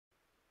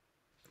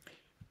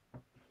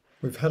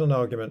We've had an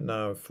argument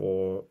now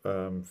for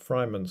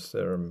Feynman's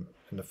theorem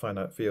in the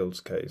finite fields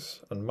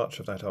case, and much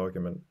of that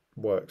argument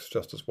works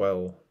just as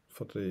well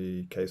for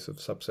the case of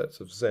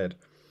subsets of Z.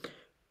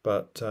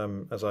 But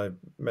as I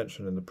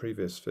mentioned in the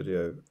previous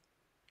video,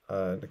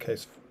 in the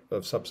case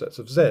of subsets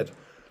of Z,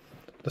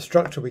 the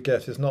structure we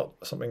get is not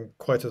something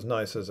quite as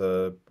nice as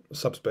a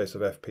subspace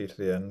of fp to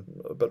the n,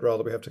 but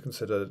rather we have to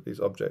consider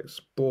these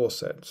objects Bohr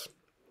sets.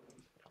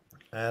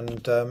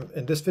 And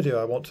in this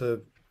video I want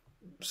to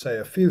say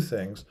a few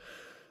things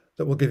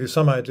that will give you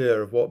some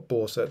idea of what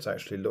Bohr sets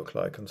actually look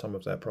like and some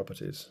of their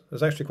properties.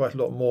 There's actually quite a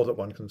lot more that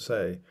one can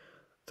say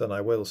than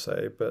I will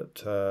say, but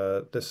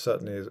this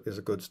certainly is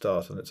a good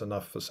start, and it's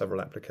enough for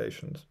several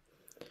applications.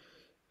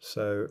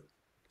 So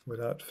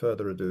without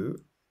further ado,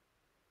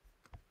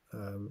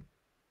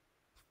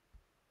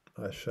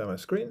 I share my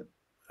screen,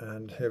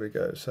 and here we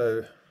go.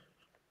 So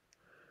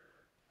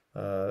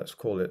let's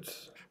call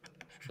it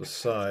the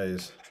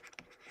size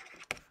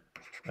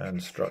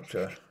and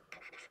structure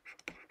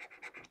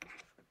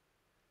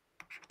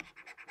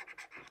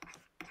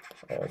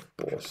of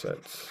Bohr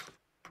sets.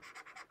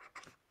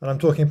 And I'm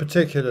talking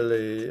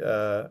particularly,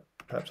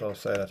 perhaps I'll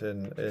say that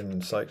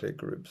in cyclic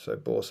groups, so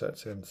Bohr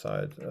sets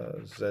inside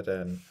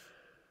Zn.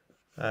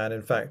 And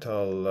in fact,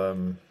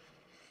 I'll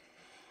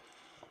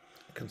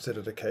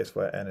consider the case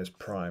where n is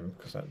prime,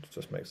 because that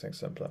just makes things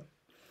simpler.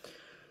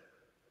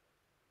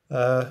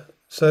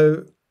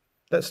 So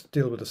let's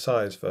deal with the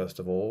size first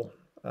of all.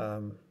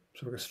 So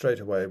we'll go straight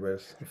away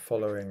with the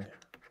following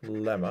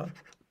lemma.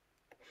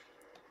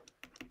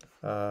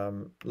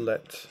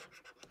 Let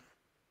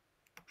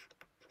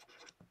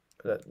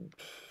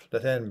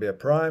n be a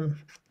prime.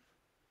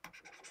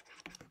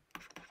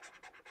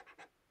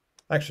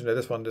 Actually, no,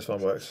 this one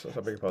works. I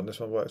beg your pardon.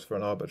 This one works for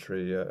an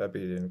arbitrary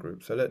abelian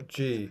group. So let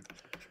G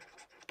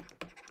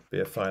be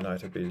a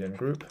finite abelian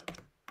group.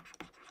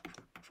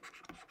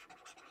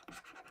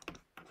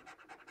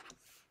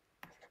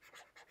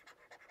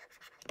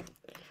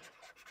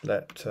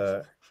 Let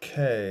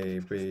K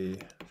be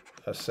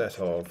a set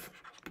of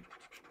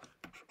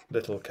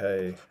little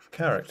k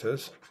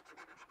characters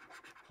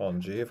on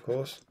G, of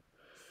course.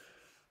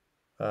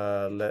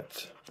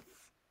 Let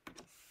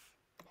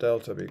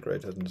delta be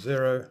greater than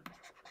 0,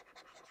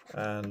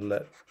 and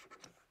let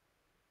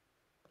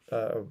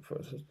I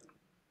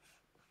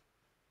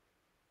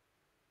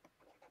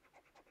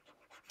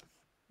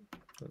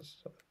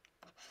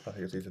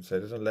think it's easy to say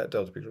this, and let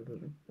delta be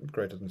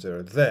greater than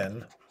 0.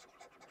 Then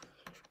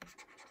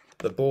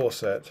the Bohr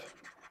set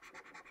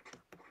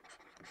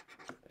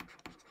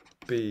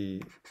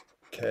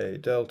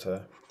bk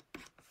delta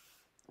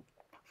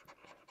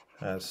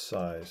has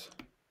size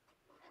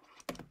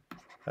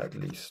at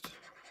least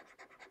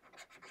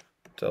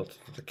delta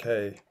to the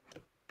k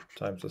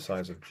times the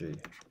size of G,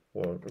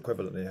 or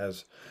equivalently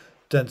has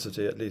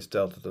density at least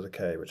delta to the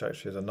k, which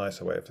actually is a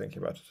nicer way of thinking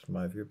about it in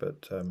my view,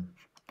 but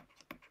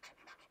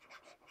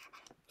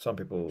some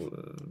people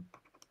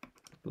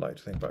like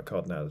to think about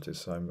cardinalities,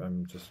 so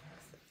I'm just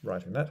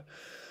writing that.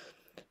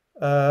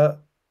 The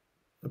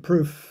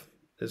proof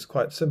is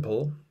quite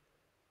simple.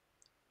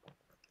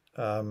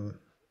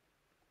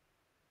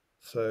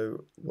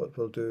 So what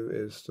we'll do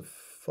is the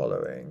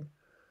following.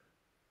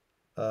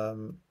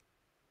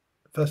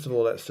 First of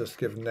all, let's just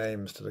give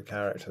names to the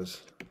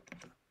characters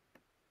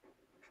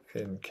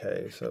in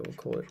K. So we'll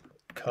call it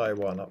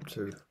chi1 up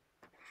to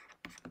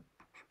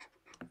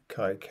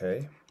chi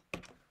k.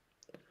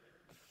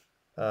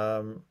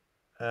 And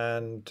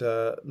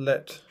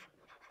let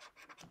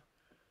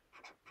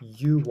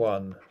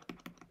u1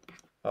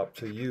 up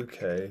to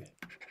uk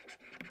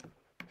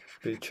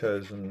be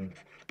chosen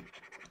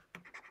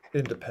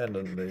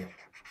independently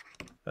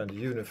and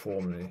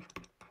uniformly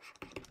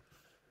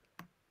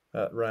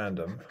at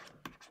random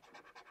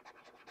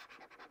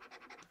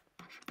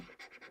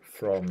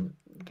from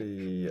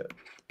the,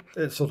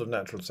 it's sort of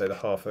natural to say the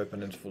half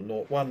open interval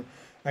 0, 1.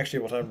 Actually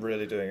what I'm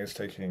really doing is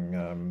taking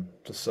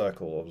the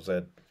circle of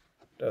Z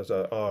as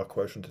a R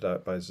quotiented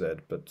out by Z,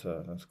 but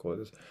let's call it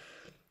this.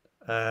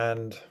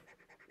 And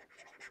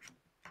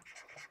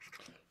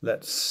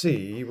let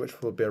C,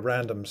 which will be a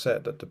random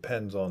set that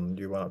depends on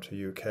u1 up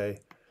to uk,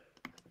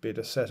 be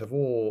the set of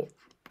all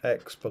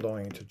x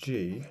belonging to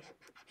G,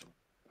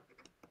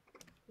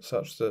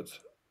 such that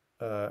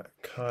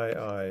chi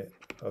I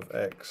of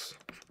x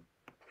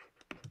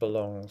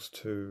belongs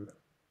to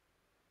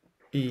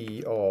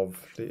E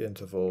of the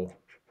interval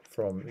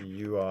from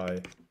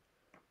ui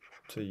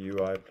to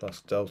ui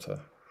plus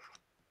delta.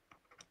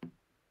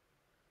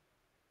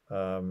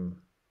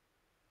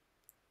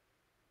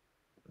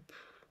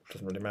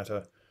 Doesn't really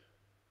matter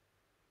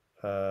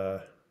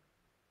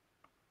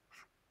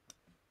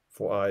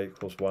for I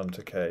equals 1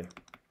 to k.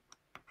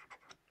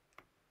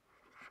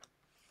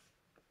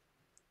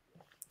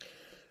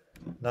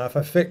 Now if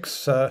I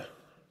fix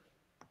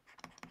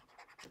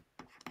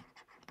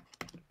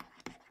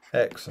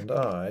x and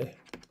I,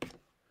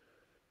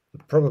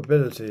 the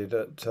probability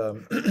that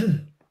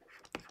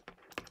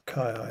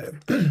chi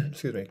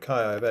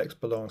I of x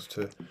belongs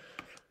to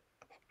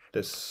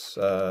this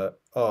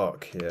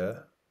arc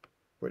here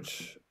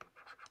which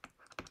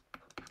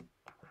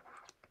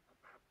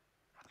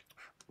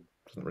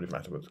doesn't really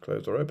matter whether it's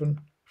closed or open,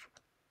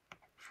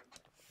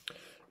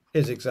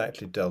 is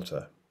exactly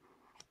delta.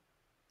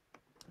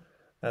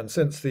 And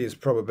since these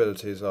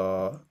probabilities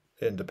are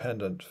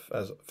independent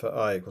as for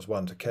I equals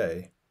 1 to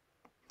k,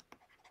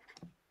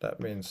 that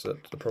means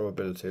that the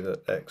probability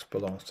that x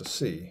belongs to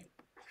C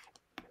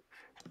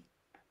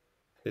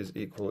is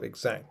equal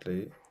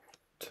exactly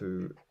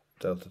to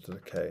delta to the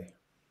k.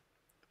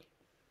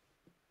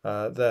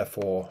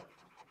 Therefore,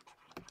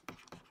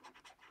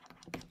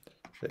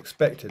 the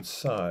expected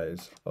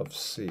size of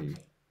C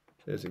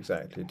is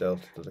exactly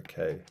delta to the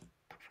k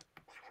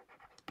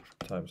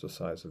times the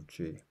size of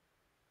G.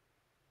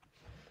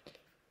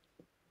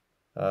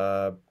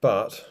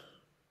 But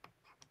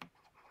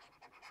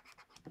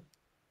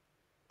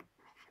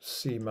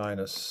C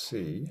minus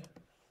C,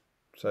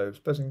 so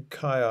supposing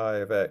chi I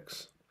of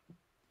x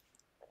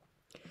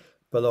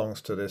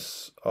belongs to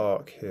this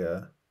arc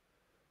here,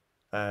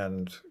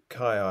 and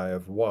chi I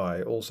of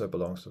y also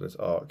belongs to this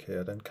arc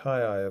here, then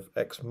chi I of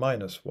x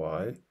minus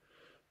y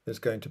is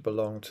going to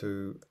belong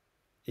to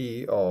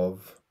E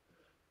of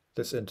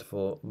this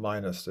interval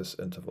minus this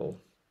interval.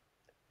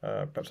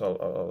 Perhaps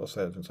I'll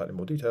say it in slightly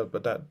more detail,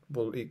 but that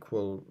will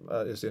equal,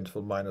 is the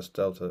interval minus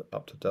delta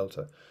up to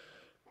delta.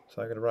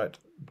 So I'm going to write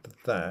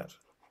that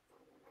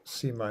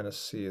C minus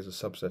C is a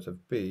subset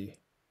of B,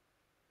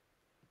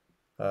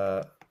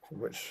 from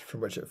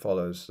which it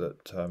follows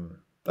that,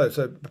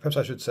 so perhaps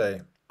I should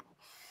say,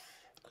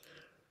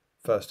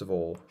 first of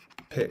all,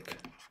 pick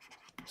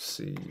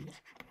C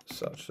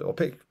such, or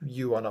pick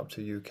U1 up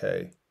to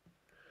UK,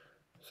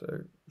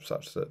 so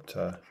such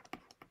that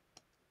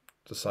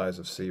the size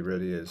of C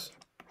really is,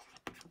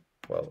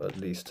 well, at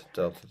least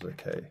delta to the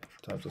k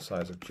times the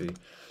size of G. And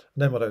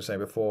then what I was saying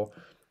before,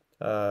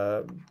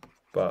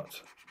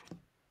 but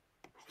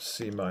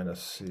C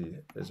minus C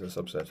is a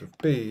subset of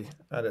B,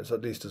 and it's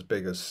at least as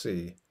big as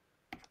C,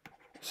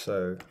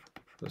 so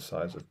the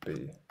size of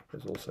B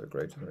is also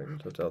greater than or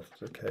equal to delta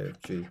to the k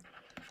of G.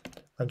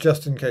 And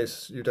just in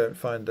case you don't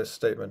find this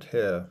statement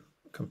here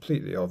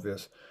completely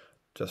obvious,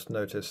 just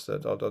notice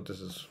that, although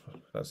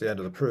that's the end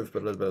of the proof,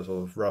 but a little bit of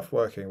sort of rough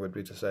working would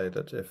be to say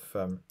that if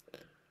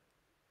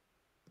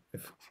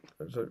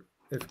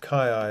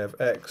chi I of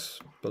x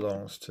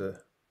belongs to,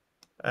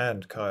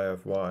 and chi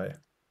of y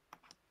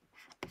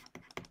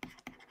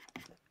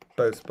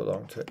both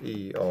belong to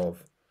E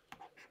of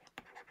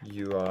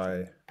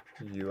ui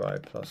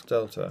plus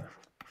delta,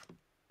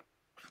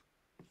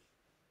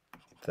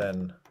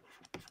 then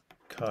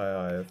chi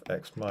I of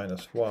x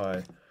minus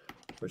y,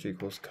 which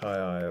equals chi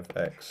I of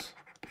x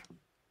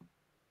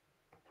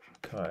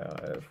chi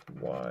I of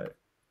y.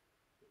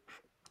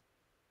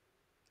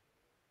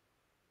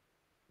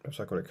 Perhaps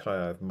I call it chi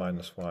I of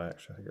minus y,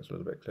 actually. I think it's a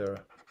little bit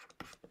clearer.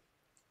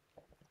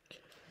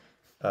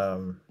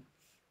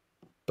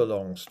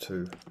 Belongs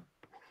to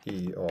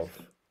E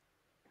of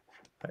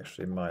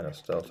actually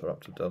minus delta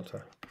up to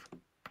delta.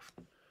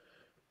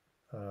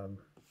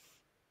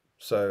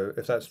 So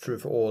if that's true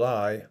for all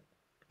I,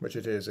 which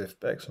it is if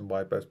x and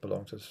y both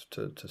belong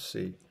to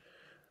C,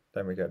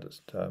 then we get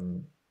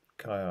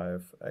chi I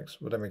of x,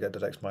 well then we get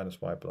that x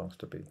minus y belongs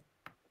to B.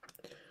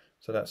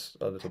 So that's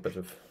a little bit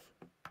of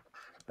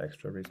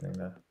extra reasoning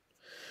there.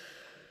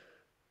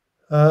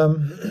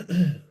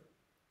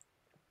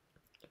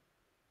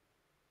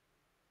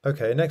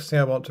 Okay, next thing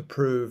I want to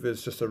prove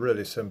is just a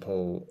really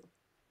simple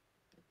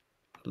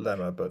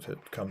lemma, but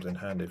it comes in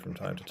handy from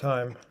time to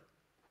time.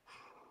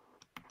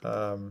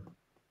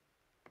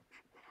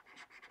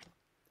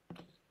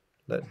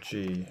 Let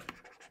G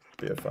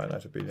be a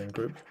finite abelian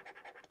group.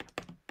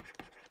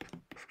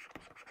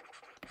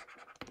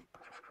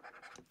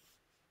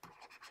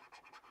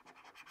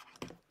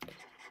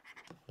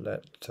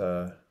 Let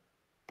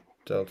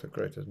delta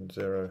greater than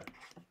 0.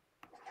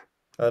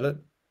 Let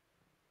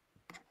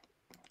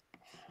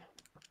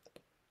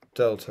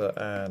delta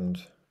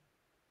and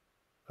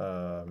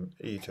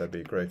eta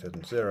be greater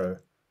than 0,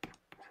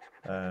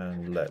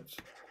 and let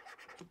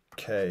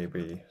k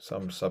be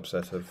some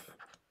subset of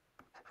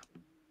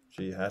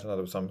G hat, in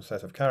other words, some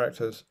set of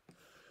characters.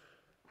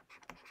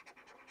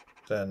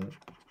 Then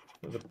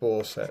the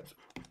Bohr set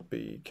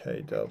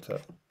bk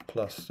delta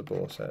plus the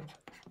Bohr set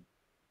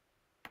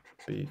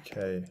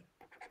bk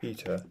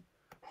eta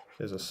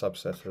is a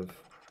subset of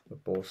the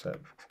Bohr set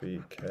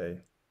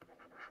bk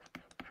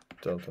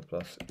delta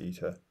plus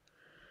eta.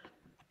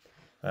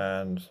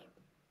 And,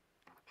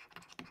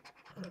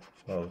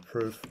 well, the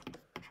proof,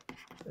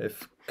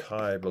 if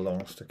chi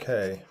belongs to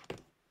k,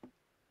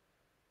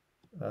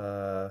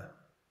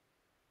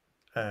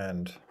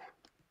 and,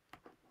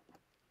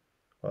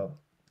 well,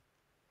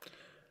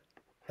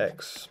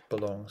 x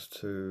belongs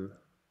to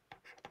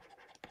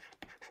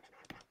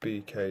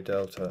bk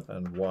delta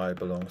and y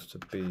belongs to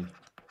bk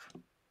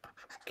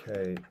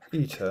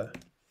eta,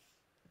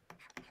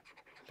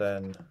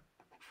 then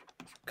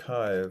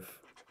chi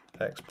of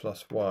x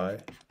plus y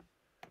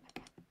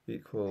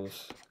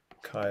equals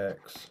chi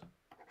x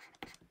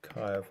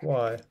chi of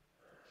y,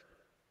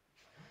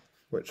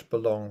 which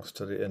belongs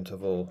to the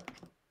interval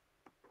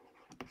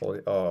or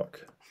the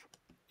arc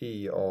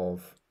E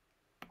of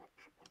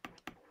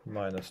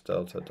minus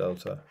delta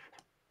delta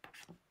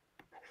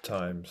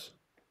times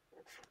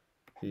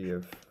E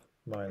of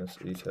minus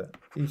eta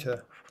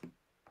eta,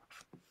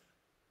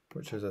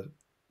 which is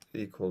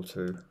equal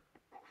to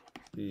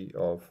E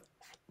of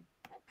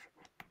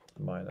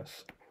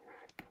minus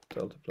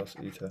delta plus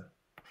eta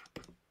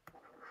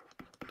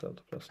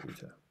delta plus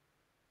eta.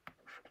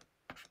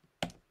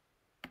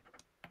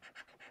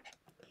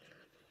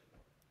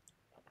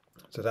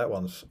 So that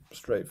one's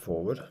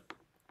straightforward.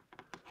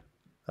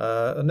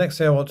 The next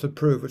thing I want to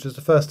prove, which is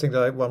the first thing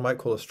that one might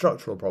call a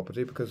structural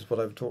property, because what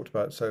I've talked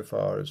about so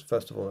far is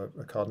first of all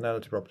a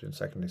cardinality property, and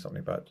secondly something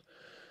about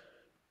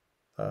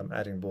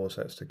adding Bohr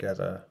sets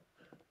together.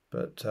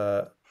 But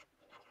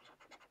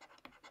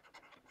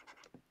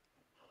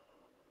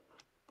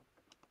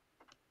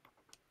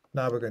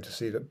now we're going to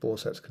see that Bohr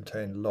sets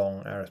contain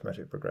long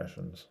arithmetic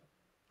progressions.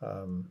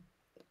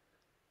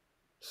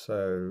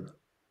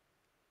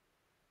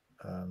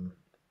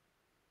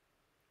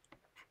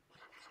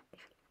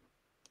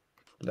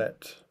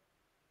 Let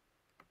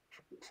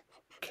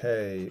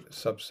K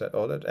subset,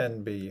 or let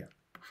N be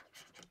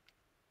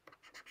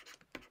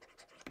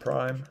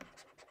prime,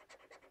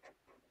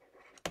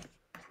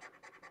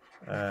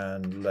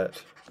 and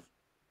let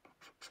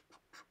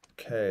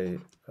K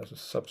as a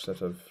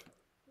subset of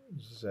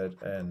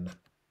Zn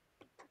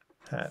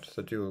hat,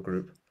 the dual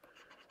group,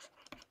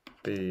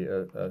 be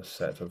a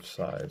set of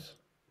size.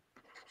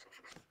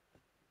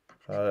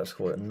 Let's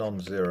call it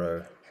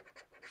non-zero.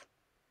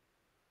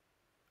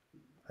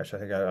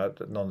 Actually, I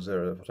think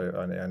non-zero,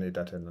 I need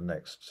that in the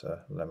next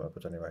lemma,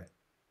 but anyway,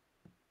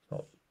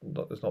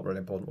 it's not really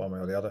important one way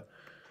or the other.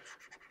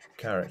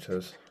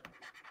 Characters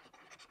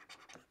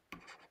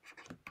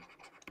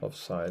of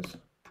size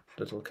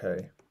little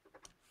k.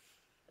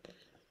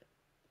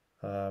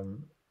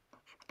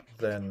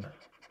 Then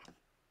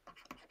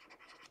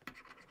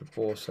the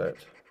Bohr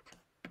set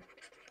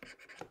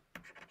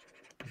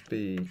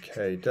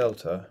bk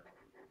delta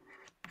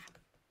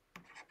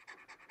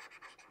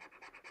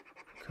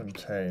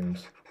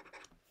contains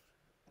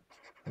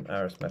an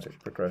arithmetic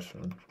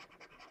progression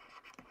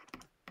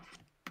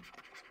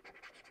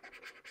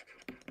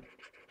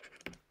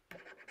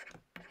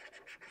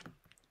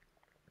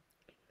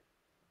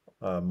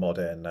mod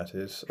n, that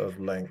is, of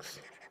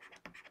length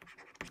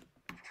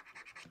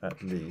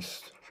at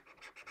least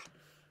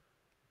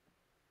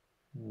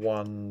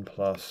 1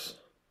 plus,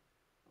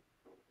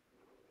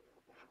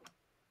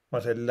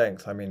 when I say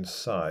length I mean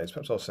size,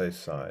 perhaps I'll say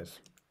size.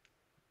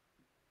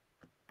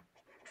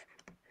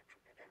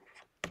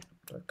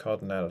 The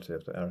cardinality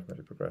of the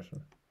arithmetic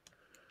progression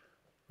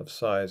of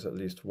size at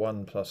least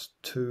 1 plus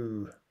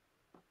 2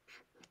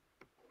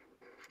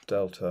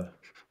 delta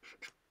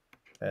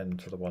n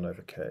to the 1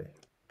 over k,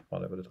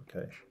 1 over little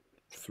k,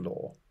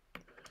 floor.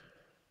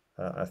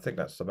 I think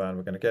that's the bound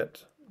we're going to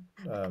get.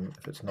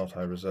 If it's not,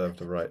 I reserve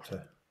the right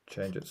to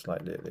change it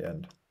slightly at the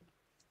end,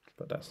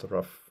 but that's the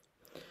rough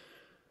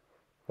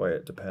way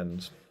it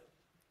depends.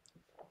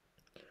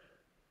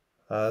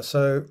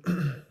 So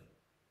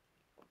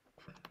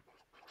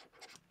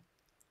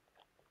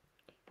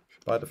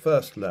by the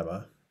first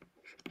lemma,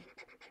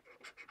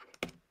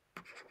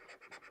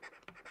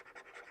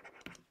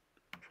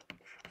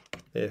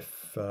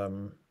 if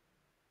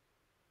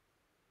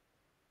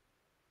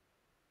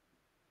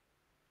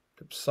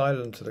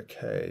epsilon to the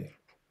k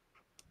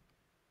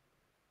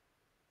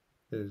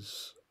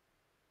is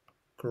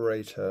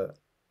greater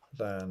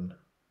than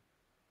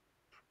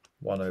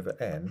 1 over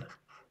n,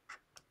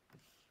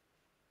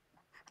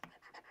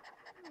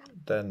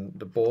 then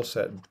the Bohr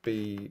set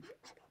bk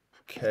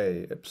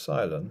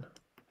epsilon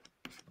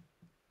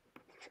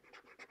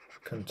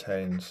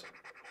contains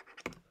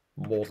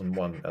more than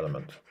one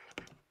element.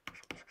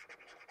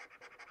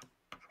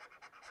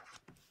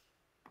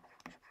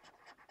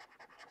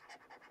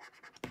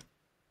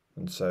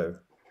 And so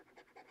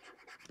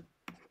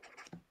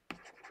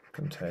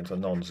contains a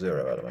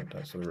non-zero element.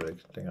 That's the really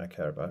thing I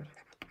care about.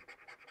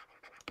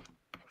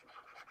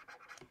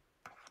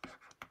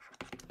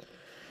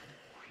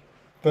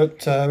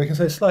 But we can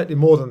say slightly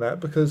more than that,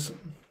 because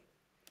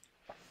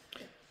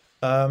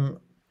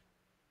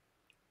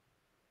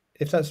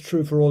if that's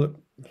true for all,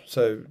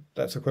 so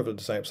that's equivalent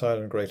to saying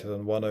epsilon greater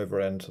than 1 over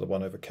n to the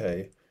 1 over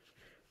k.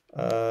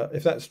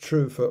 If that's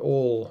true for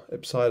all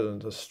epsilon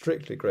that are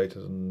strictly greater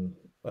than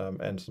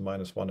n to the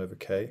minus 1 over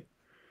k,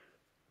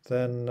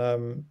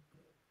 then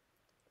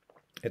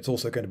it's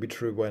also going to be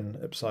true when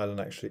epsilon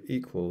actually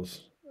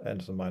equals n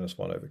to the minus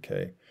 1 over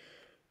k.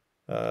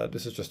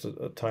 This is just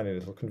a tiny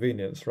little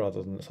convenience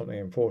rather than something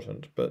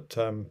important, but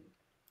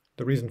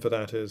the reason for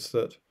that is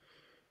that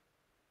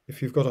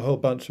if you've got a whole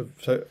bunch of,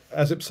 so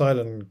as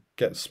epsilon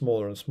gets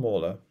smaller and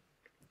smaller,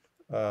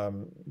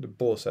 the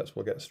Bohr sets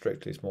will get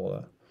strictly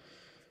smaller.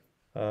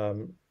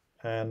 And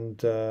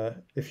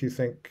if you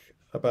think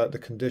about the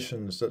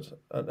conditions that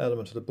an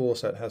element of the Bohr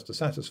set has to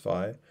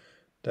satisfy,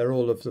 they're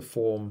all of the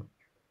form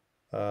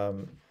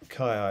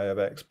chi I of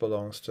x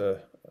belongs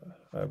to,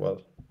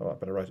 well, oh, I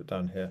better write it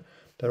down here.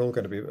 They're all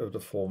going to be of the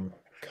form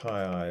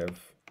chi of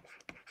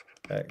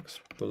x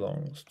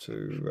belongs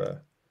to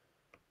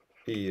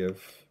e of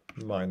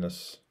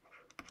minus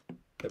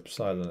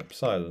epsilon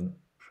epsilon.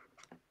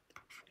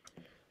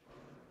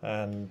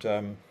 And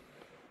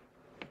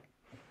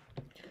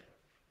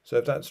so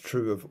if that's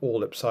true of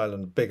all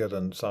epsilon bigger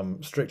than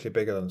some, strictly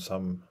bigger than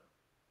some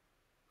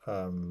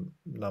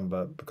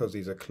number, because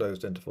these are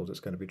closed intervals, it's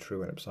going to be true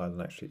when epsilon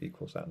actually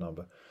equals that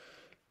number.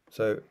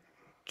 So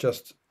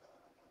just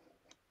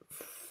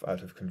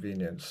out of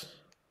convenience,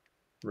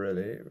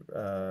 really,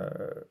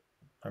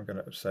 I'm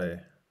going to say,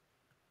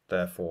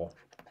 therefore,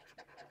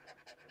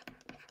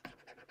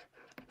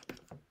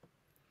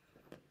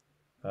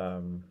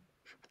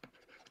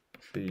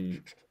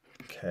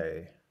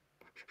 bk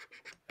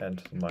n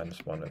to the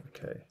minus 1 over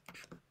k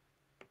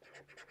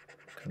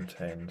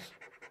contains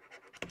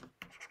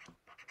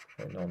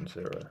a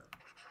non-zero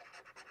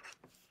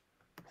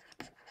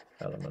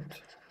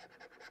element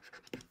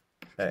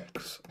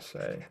x,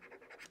 say.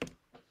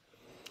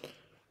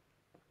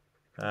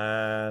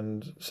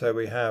 And so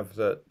we have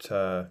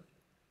that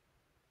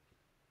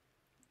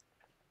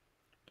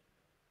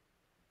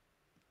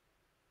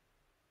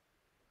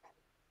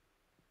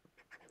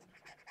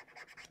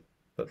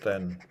but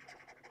then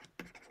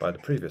by the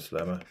previous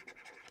lemma,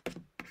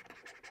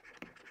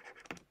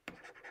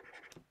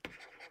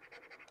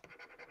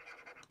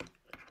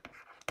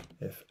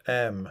 if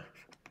m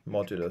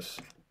modulus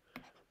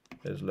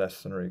is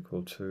less than or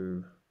equal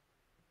to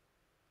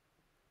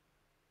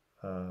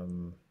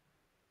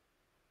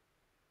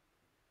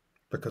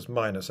because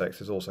minus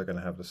x is also going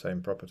to have the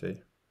same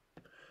property.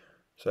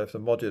 So if the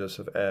modulus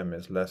of m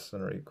is less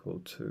than or equal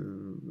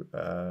to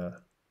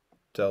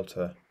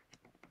delta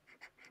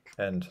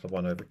n to the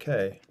 1 over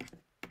k,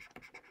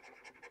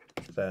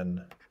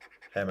 then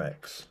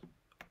mx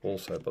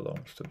also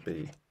belongs to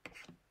b.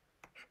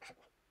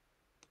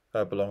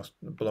 Belongs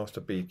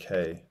to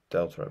bk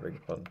delta, I beg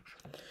your pardon.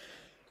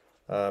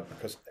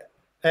 Because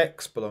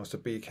x belongs to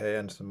bk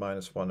n to the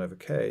minus 1 over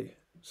k.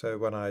 So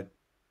when I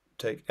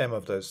take m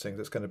of those things,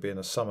 it's going to be in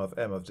the sum of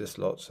m of this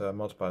lot. So I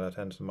multiply that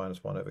n to the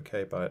minus 1 over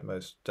k by at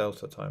most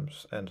delta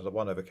times n to the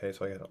 1 over k,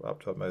 so I get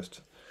up to at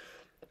most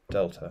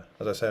delta.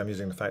 As I say, I'm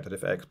using the fact that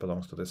if x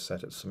belongs to this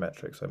set, it's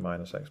symmetric, so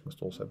minus x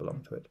must also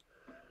belong to it.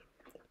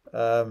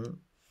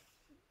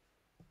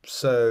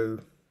 So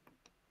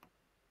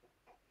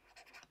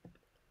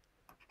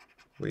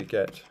we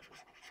get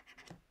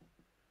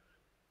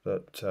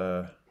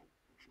that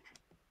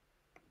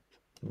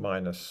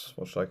minus,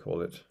 what should I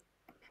call it,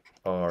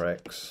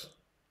 rx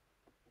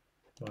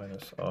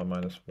minus r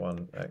minus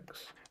 1x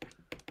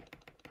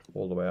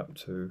all the way up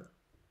to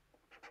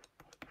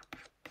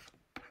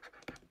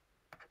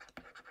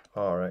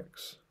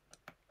rx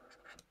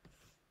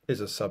is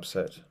a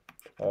subset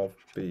of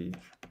b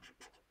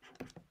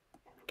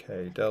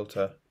k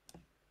delta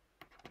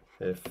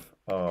if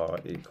r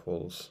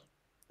equals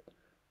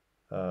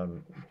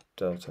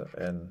delta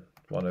n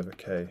 1 over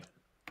k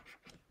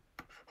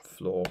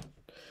floor,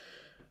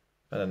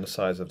 and then the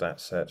size of that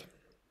set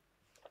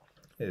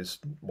is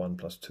 1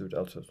 plus 2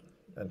 delta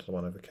n to the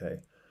 1 over k.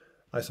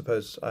 I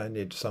suppose I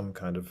need some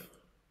kind of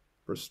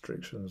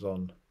restrictions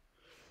on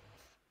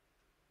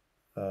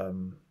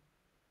some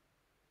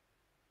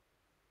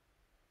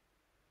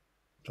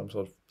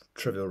sort of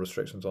trivial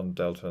restrictions on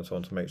delta and so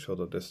on to make sure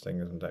that this thing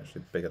isn't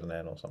actually bigger than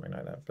n or something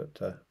like that. But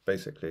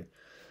basically,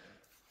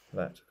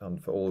 that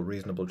for all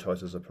reasonable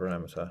choices of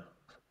parameter,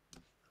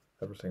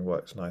 everything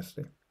works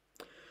nicely.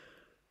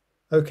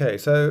 Okay,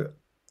 so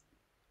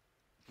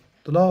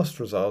the last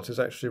result is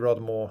actually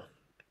rather more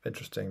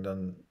interesting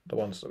than the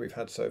ones that we've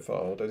had so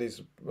far, although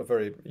these are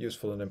very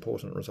useful and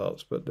important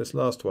results. But this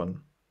last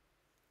one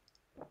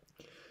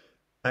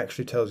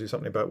actually tells you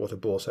something about what a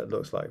Bohr set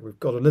looks like. We've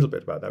got a little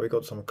bit about that. We've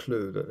got some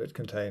clue that it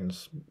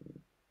contains,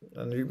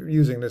 and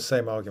using this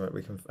same argument,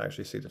 we can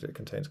actually see that it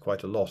contains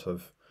quite a lot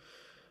of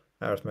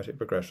arithmetic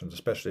progressions,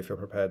 especially if you're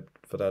prepared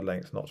for their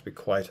length not to be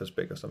quite as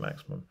big as the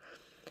maximum.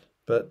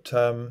 But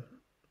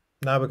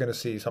now we're going to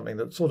see something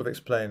that sort of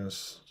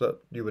explains that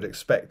you would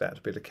expect that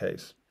to be the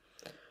case.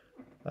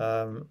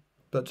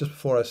 But just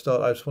before I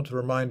start, I just want to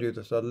remind you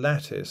that a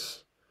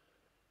lattice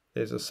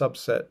is a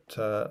subset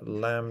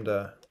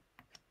lambda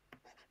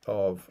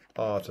of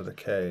r to the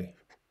k,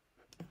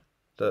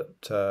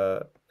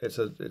 that it's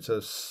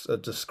a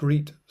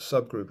discrete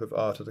subgroup of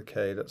r to the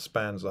k that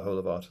spans the whole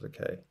of r to the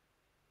k.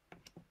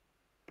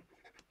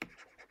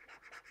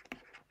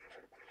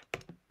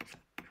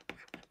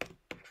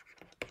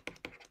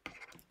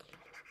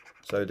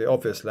 So the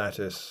obvious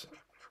lattice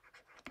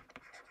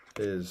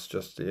is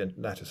just the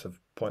lattice of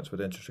points with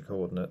integer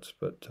coordinates,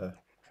 but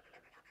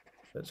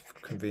it's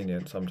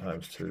convenient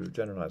sometimes to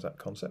generalize that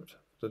concept.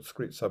 The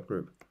discrete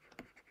subgroup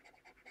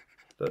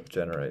that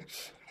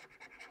generates,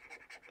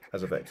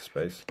 as a vector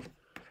space,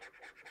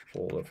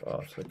 all of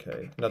r to the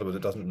k. In other words,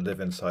 it doesn't live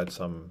inside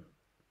some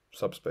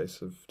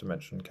subspace of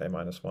dimension k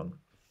minus 1.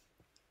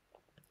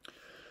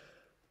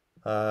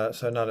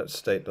 So now let's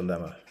state the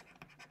lemma.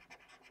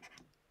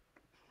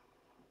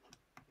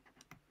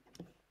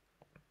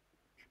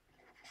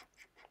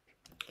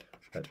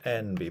 let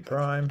n be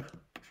prime,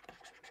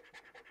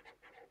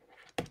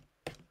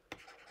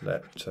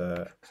 let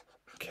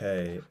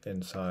k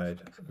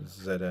inside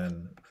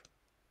Zn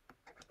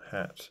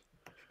hat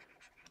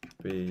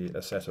be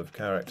a set of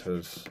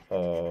characters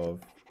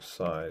of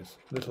size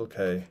little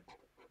k,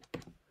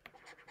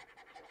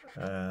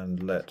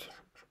 and let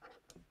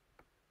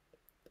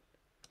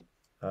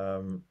I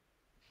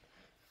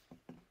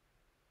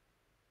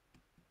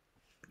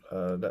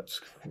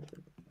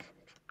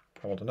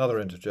want another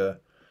integer,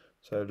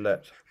 so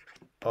let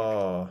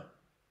r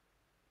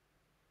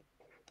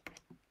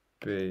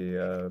be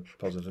a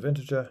positive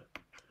integer,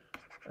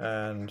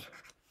 and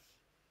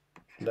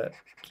let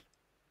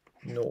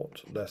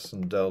naught less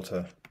than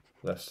delta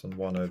less than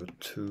 1 over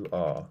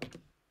 2r.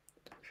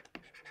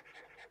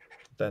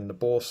 Then the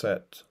Bohr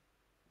set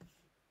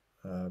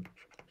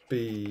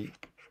bk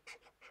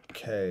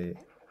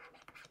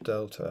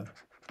delta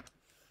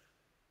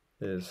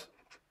is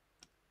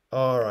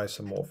R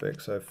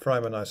isomorphic, so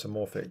Freiman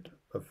isomorphic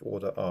of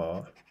order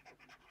R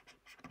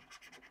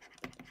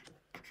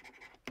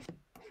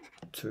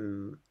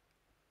to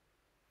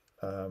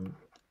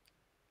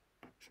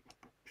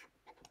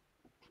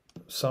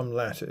some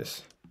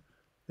lattice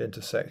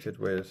intersected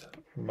with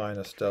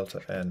minus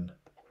delta n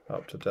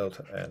up to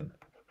delta n.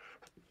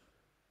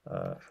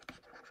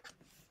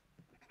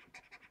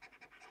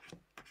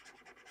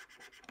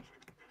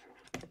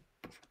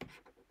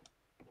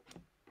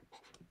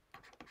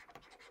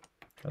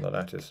 And the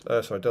lattice,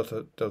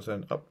 delta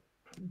n up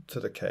to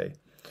the k,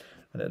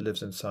 and it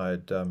lives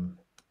inside r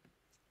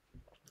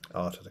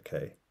to the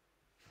k.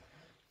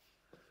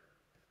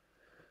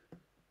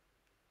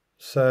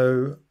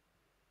 So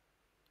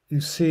you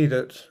see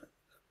that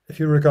if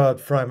you regard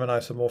Freiman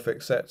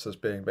isomorphic sets as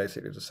being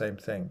basically the same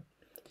thing,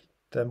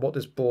 then what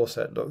this Bohr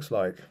set looks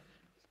like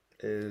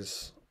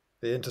is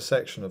the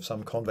intersection of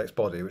some convex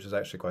body, which is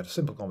actually quite a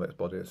simple convex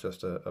body. It's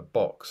just a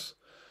box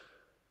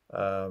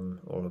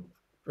or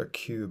a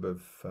cube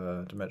of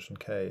dimension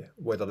k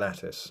with a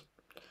lattice.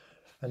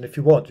 And if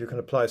you want, you can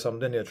apply some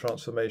linear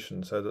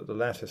transformation so that the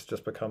lattice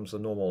just becomes the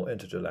normal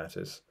integer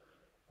lattice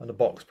and the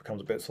box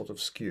becomes a bit sort of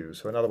skew.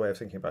 So another way of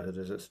thinking about it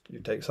is you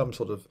take some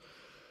sort of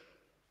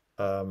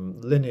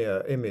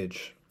linear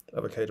image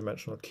of a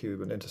k-dimensional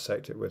cube and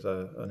intersect it with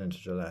an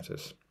integer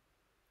lattice.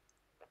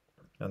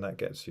 And that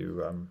gets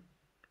you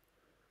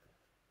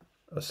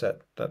a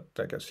set,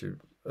 that gets you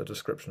a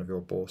description of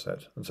your Bohr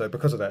set. And so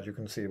because of that, you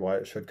can see why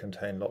it should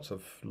contain lots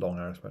of long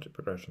arithmetic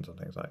progressions and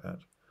things like that.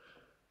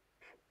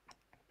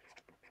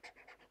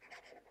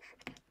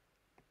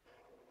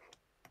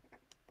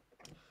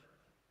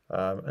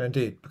 And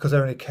indeed, because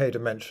there are only k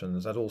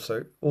dimensions, that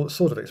also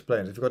sort of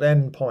explains, if you've got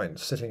n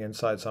points sitting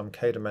inside some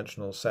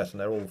k-dimensional set and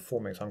they're all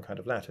forming some kind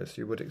of lattice,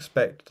 you would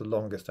expect the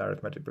longest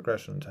arithmetic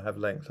progression to have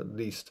length at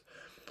least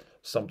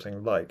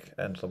something like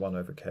n to the 1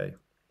 over k.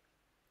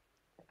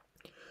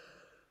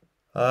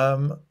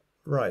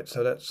 Right,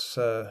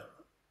 so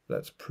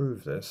let's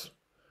prove this.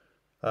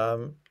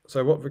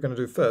 So what we're going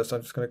to do first,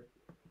 I'm just going to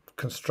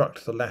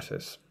construct the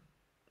lattice.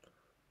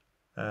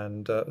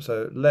 And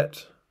so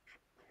let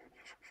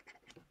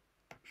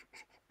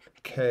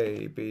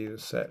k be the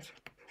set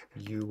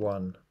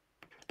u1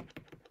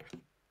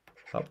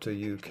 up to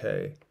uk.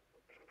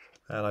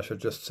 And I should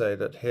just say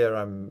that here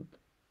I'm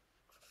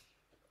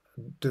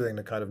doing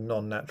the kind of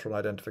non-natural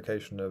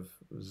identification of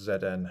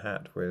Zn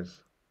hat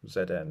with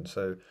Zn.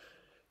 So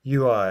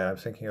ui I'm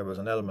thinking of as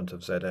an element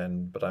of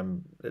Zn, but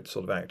it's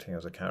sort of acting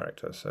as a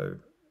character. So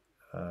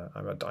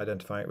I'm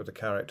identifying it with a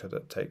character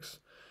that takes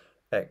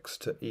x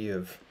to e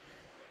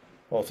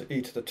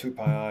to the 2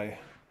 pi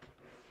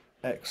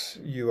I x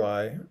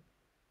ui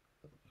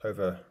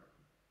over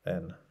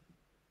n.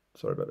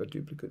 Sorry about the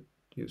duplicate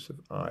use of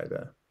I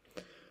there.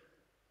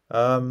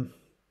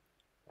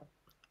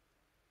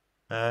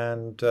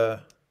 And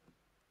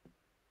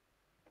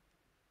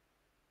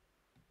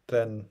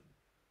then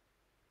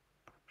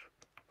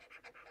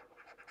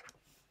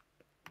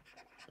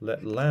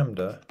let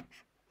lambda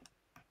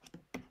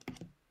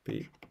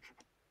be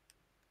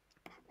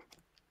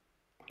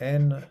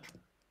n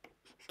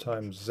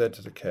times z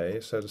to the k,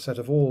 so the set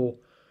of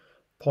all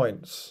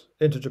points,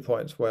 integer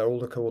points where all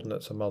the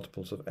coordinates are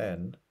multiples of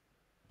n.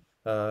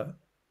 No,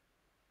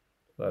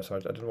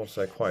 sorry, I didn't want to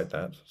say quite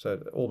that, so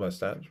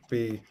almost that,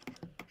 be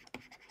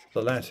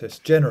the lattice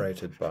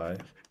generated by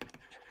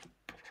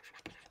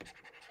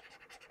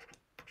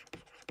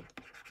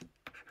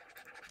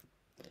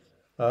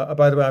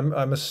by the way,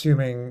 I'm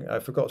assuming, I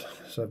forgot,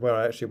 so where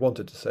I actually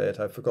wanted to say it,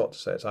 I forgot to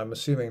say it. So I'm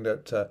assuming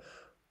that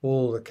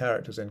all the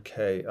characters in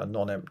k are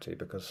non-empty,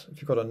 because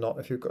if you've got a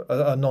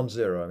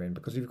non-zero, I mean,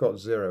 because you've got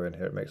 0 in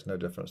here, it makes no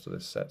difference to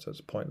this set, so it's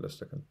pointless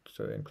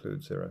to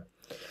include 0.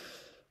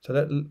 So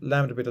let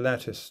lambda be the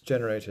lattice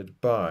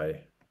generated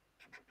by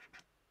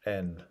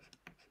n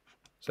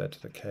z to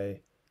the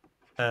k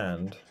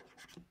and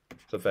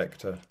the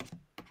vector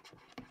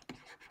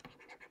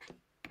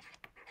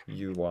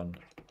u1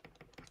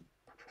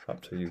 up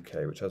to uk,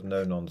 which has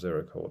no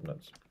non-zero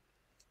coordinates.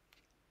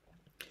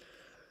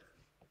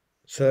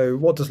 So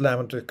what does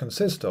lambda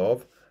consist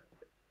of?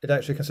 it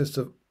actually consists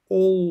of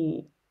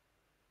all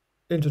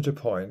integer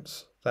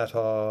points that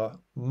are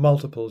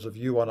multiples of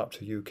u1 up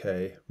to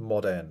uk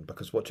mod n,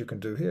 because what you can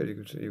do here,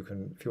 you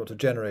can if you want to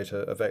generate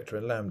a vector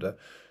in lambda,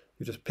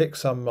 you just pick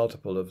some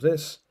multiple of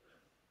this,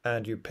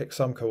 and you pick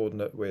some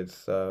coordinate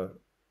with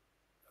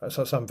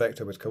some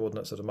vector with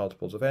coordinates that are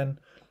multiples of n,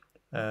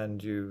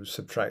 and you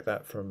subtract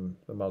that from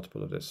the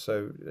multiple of this.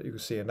 So you can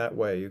see in that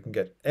way you can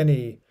get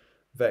any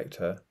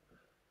vector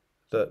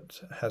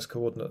that has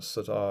coordinates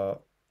that are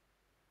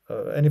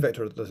any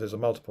vector that is a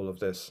multiple of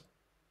this,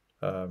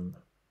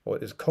 or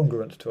is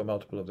congruent to a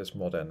multiple of this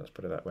mod n, let's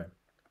put it that way.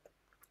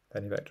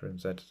 Any vector in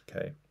z to the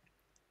k.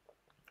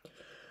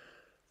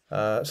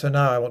 So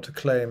now I want to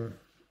claim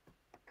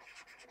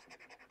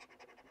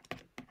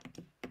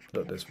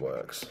that this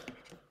works.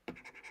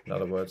 In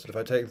other words, if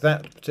I take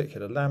that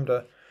particular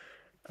lambda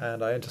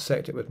and I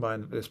intersect it with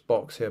this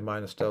box here,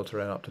 minus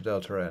delta n up to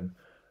delta n,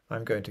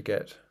 I'm going to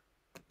get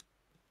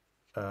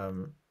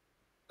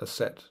a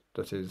set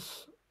that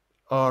is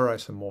R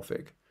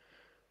isomorphic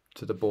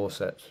to the Bohr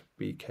set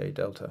bk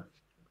delta.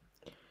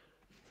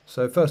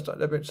 So first,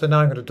 so now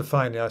I'm going to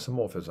define the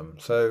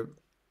isomorphism. So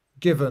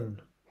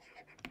given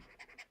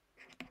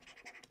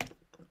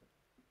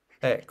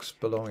x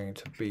belonging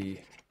to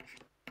b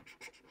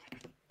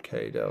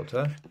k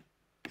delta,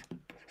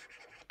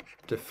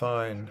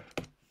 define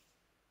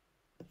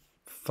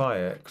phi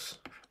x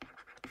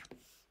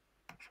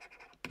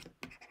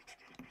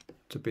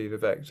to be the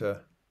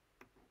vector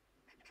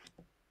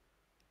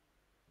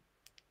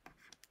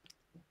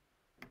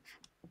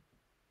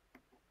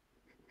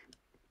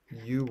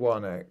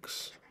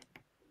u1x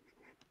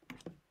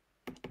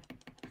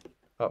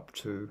up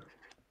to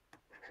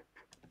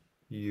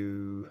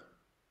ukx.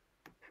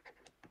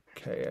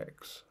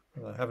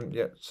 And I haven't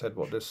yet said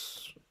what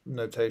this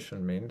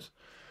notation means,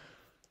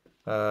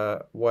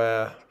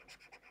 where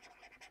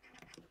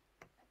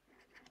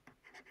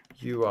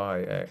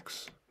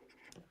uix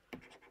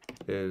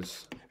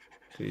is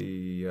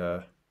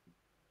the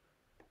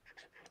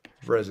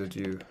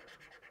residue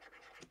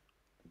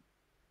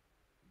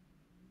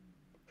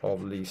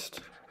of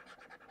least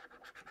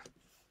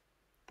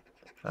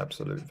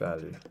absolute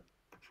value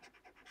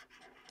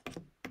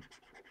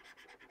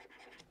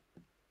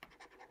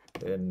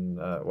in,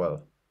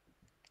 well,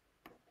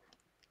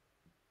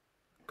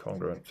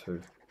 congruent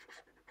to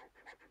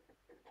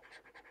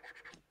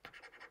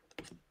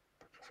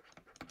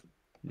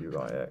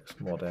uix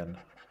mod n.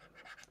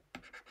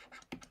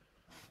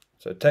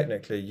 So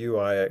technically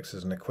uix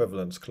is an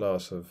equivalence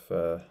class of,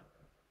 or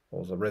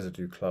the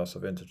residue class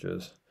of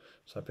integers.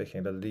 So I'm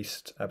picking the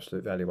least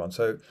absolute value one.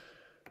 So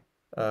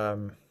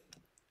by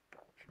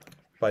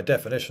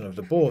definition of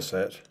the Bohr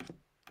set,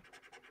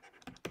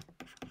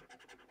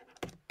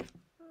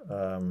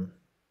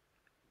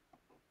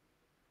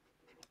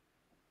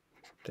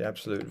 the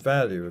absolute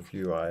value of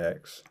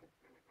uix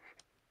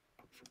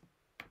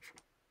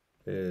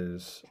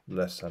is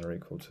less than or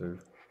equal to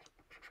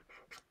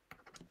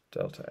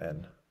delta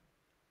n.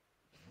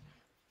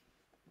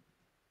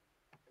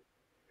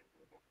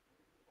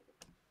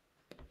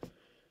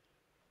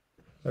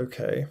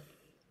 Okay,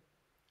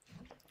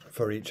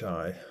 for each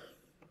I,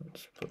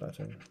 let's put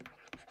that in.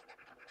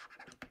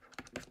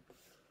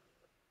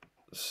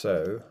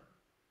 So,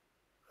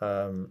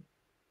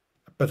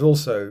 but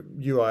also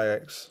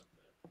uix,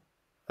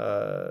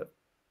 I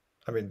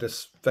mean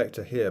this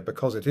vector here,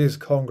 because it is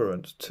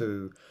congruent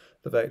to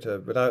the vector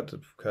without the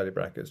curly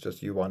brackets,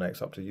 just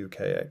u1x up to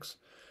ukx,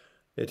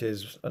 it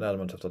is an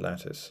element of the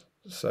lattice.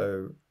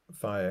 So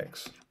phi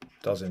x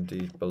does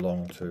indeed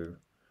belong to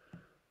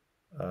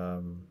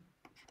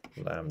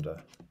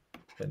lambda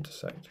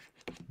intersect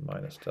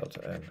minus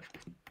delta n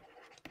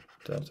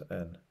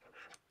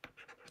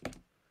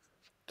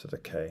to the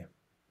k.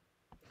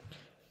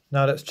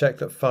 Now let's check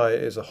that phi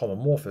is a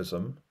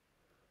homomorphism.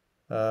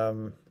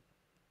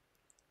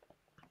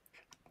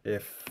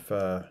 If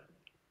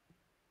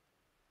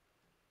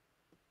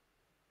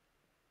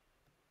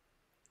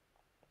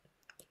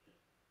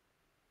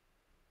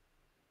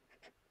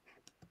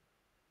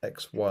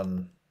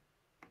x1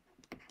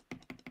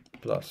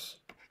 plus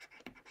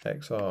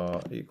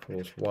xr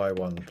equals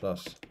y1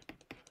 plus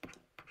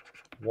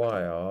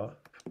yr,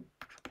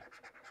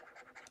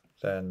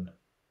 then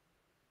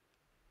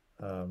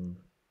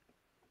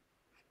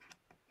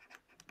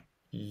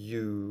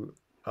ui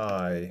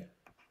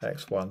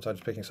x1, so I'm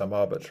just picking some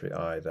arbitrary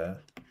I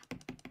there,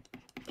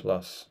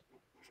 plus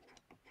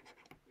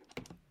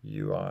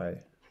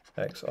ui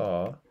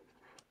xr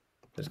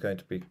is going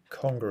to be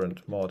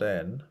congruent mod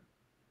n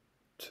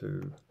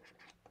to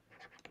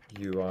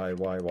ui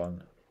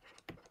y1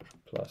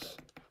 plus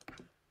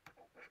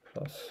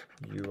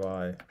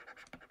ui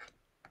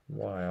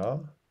yr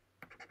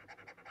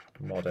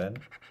mod n.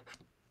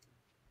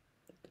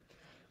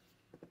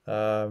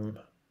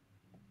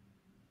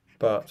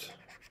 But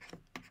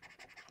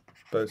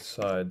both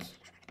sides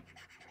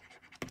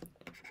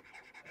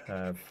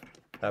have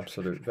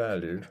absolute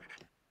value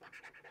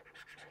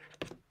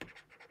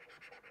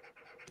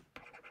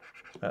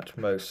at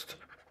most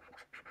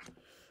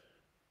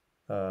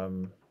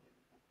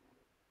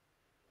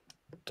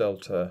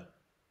delta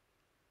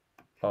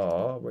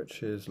r,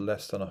 which is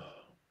less than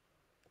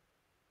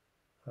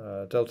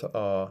delta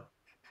r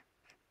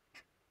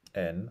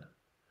n,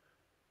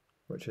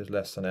 which is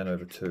less than n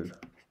over 2.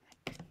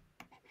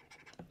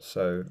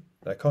 So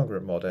they're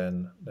congruent mod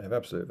n, they have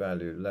absolute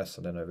value less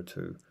than n over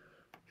 2,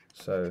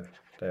 so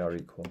they are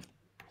equal.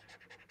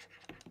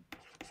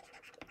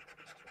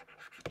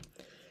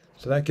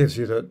 So that gives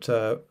you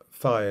that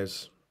phi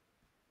is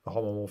a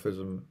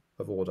homomorphism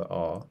of order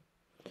r.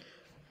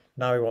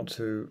 Now we want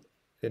to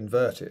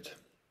invert it.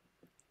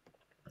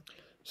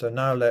 So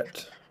now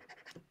let's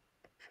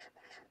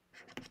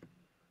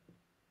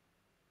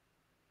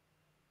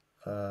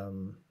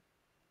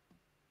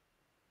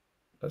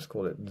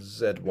call it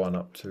z1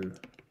 up to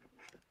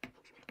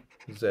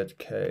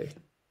zk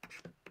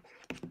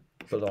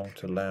belong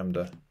to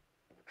lambda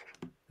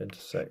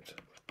intersect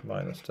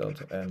minus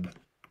delta n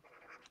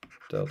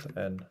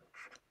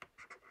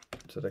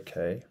to the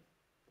k.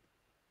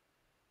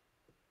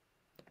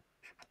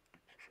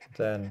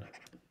 Then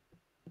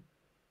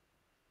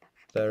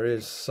there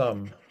is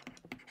some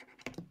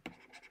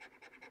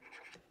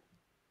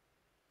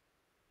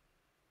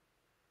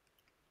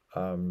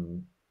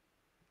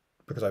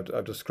because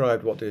I've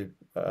described what the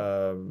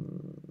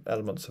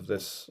elements of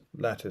this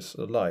lattice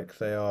are like.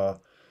 They are,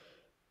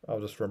 I'll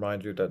just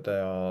remind you that they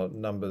are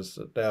numbers,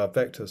 they are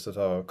vectors that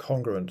are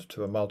congruent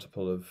to a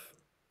multiple of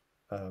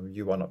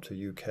u1 up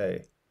to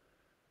uk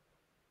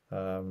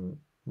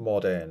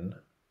mod n,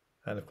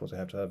 and of course they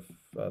have to have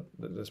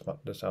this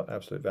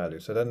absolute value.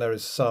 So then there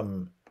is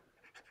some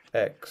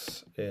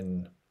x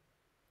in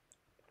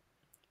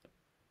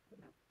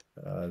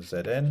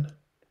Zn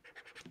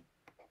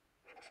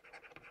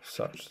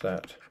such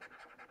that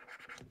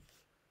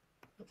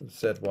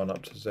z1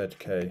 up to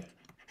zk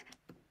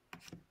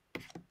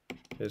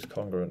is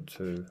congruent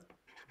to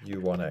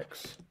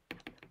u1x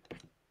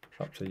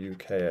up to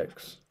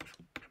ukx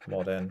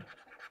mod n,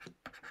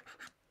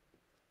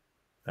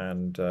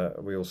 and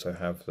we also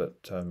have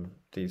that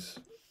these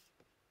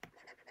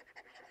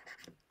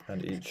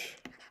and each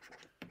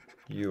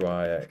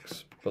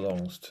uix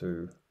belongs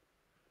to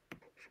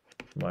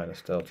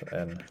minus delta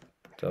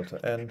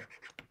n,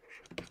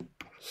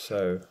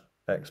 so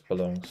x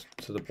belongs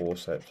to the Bohr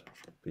set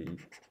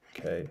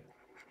bk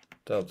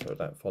delta.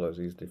 That follows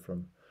easily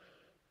from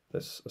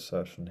this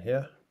assertion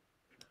here.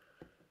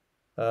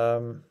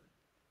 And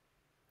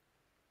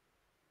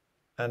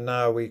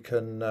now we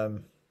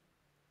can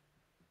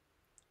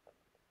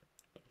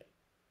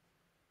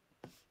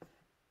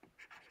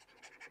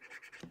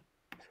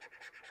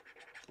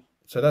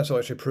so that's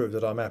actually proved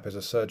that our map is a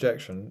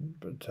surjection,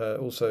 but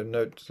also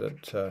note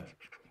that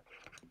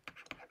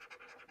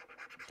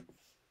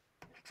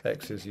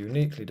x is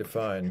uniquely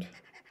defined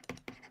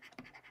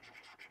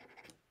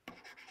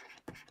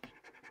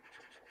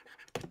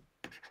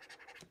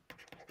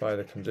by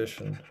the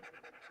condition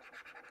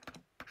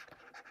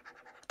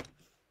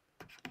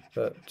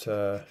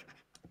that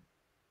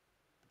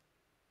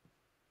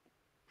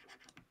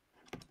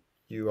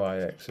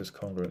uix is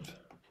congruent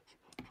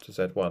to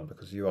z1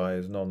 because ui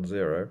is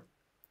non-zero.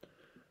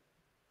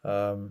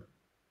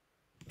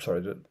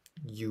 Sorry, that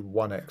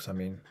u1x, I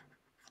mean,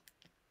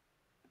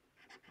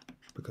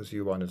 because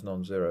u1 is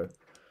non-zero.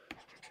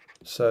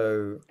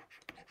 So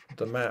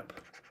the map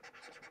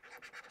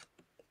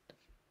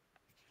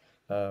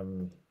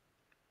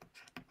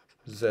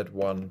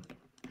z1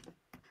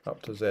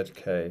 up to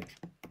zk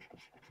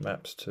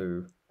maps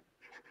to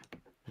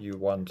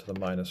u1 to the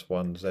minus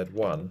 1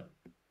 z1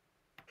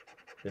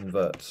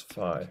 inverts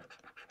phi.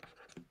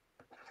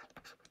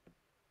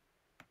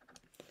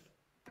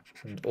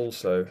 And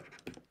also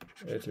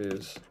it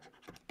is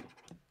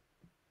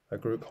a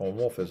group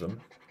homomorphism,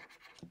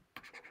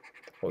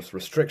 or it's a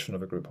restriction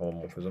of a group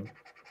homomorphism,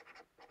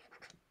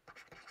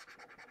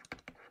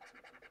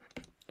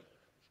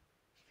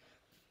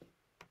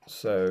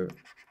 so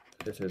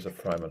it is a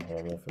Freiman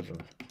homomorphism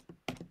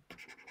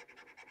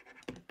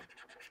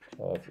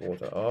of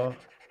order r.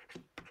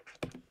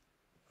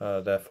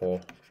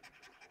 Therefore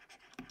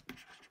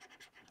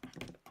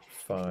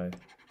phi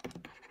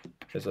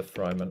is a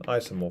Freiman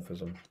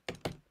isomorphism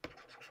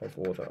of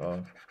order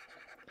r,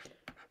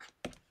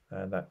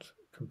 and that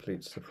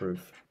completes the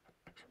proof.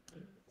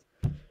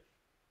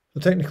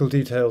 The technical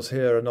details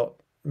here are not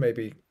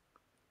maybe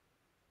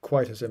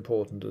quite as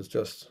important as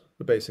just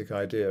the basic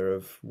idea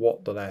of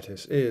what the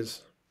lattice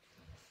is.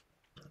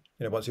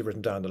 You know, once you've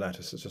written down the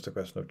lattice, it's just a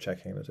question of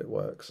checking that it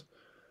works.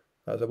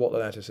 So what the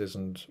lattice is,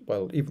 and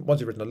well, even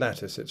once you've written a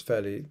lattice, it's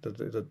fairly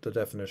the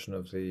definition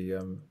of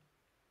the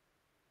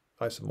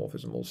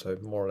isomorphism also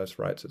more or less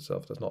writes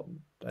itself. There's not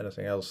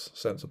anything else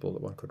sensible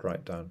that one could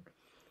write down.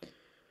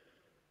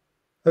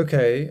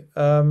 Okay,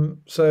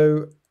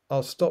 so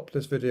I'll stop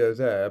this video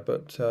there,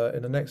 but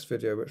in the next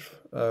video, which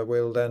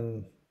we'll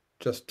then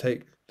just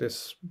take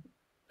this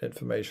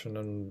information,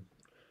 and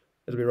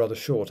it'll be rather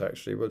short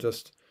actually, we'll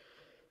just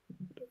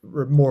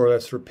more or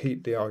less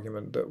repeat the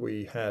argument that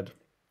we had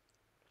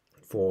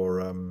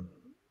for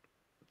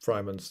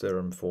Freiman's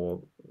theorem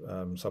for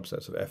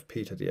subsets of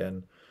fp to the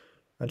n,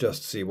 and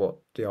just see what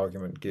the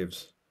argument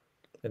gives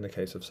in the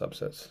case of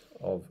subsets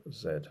of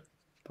Z.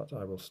 But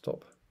I will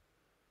stop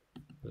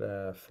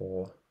there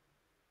for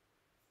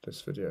this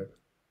video.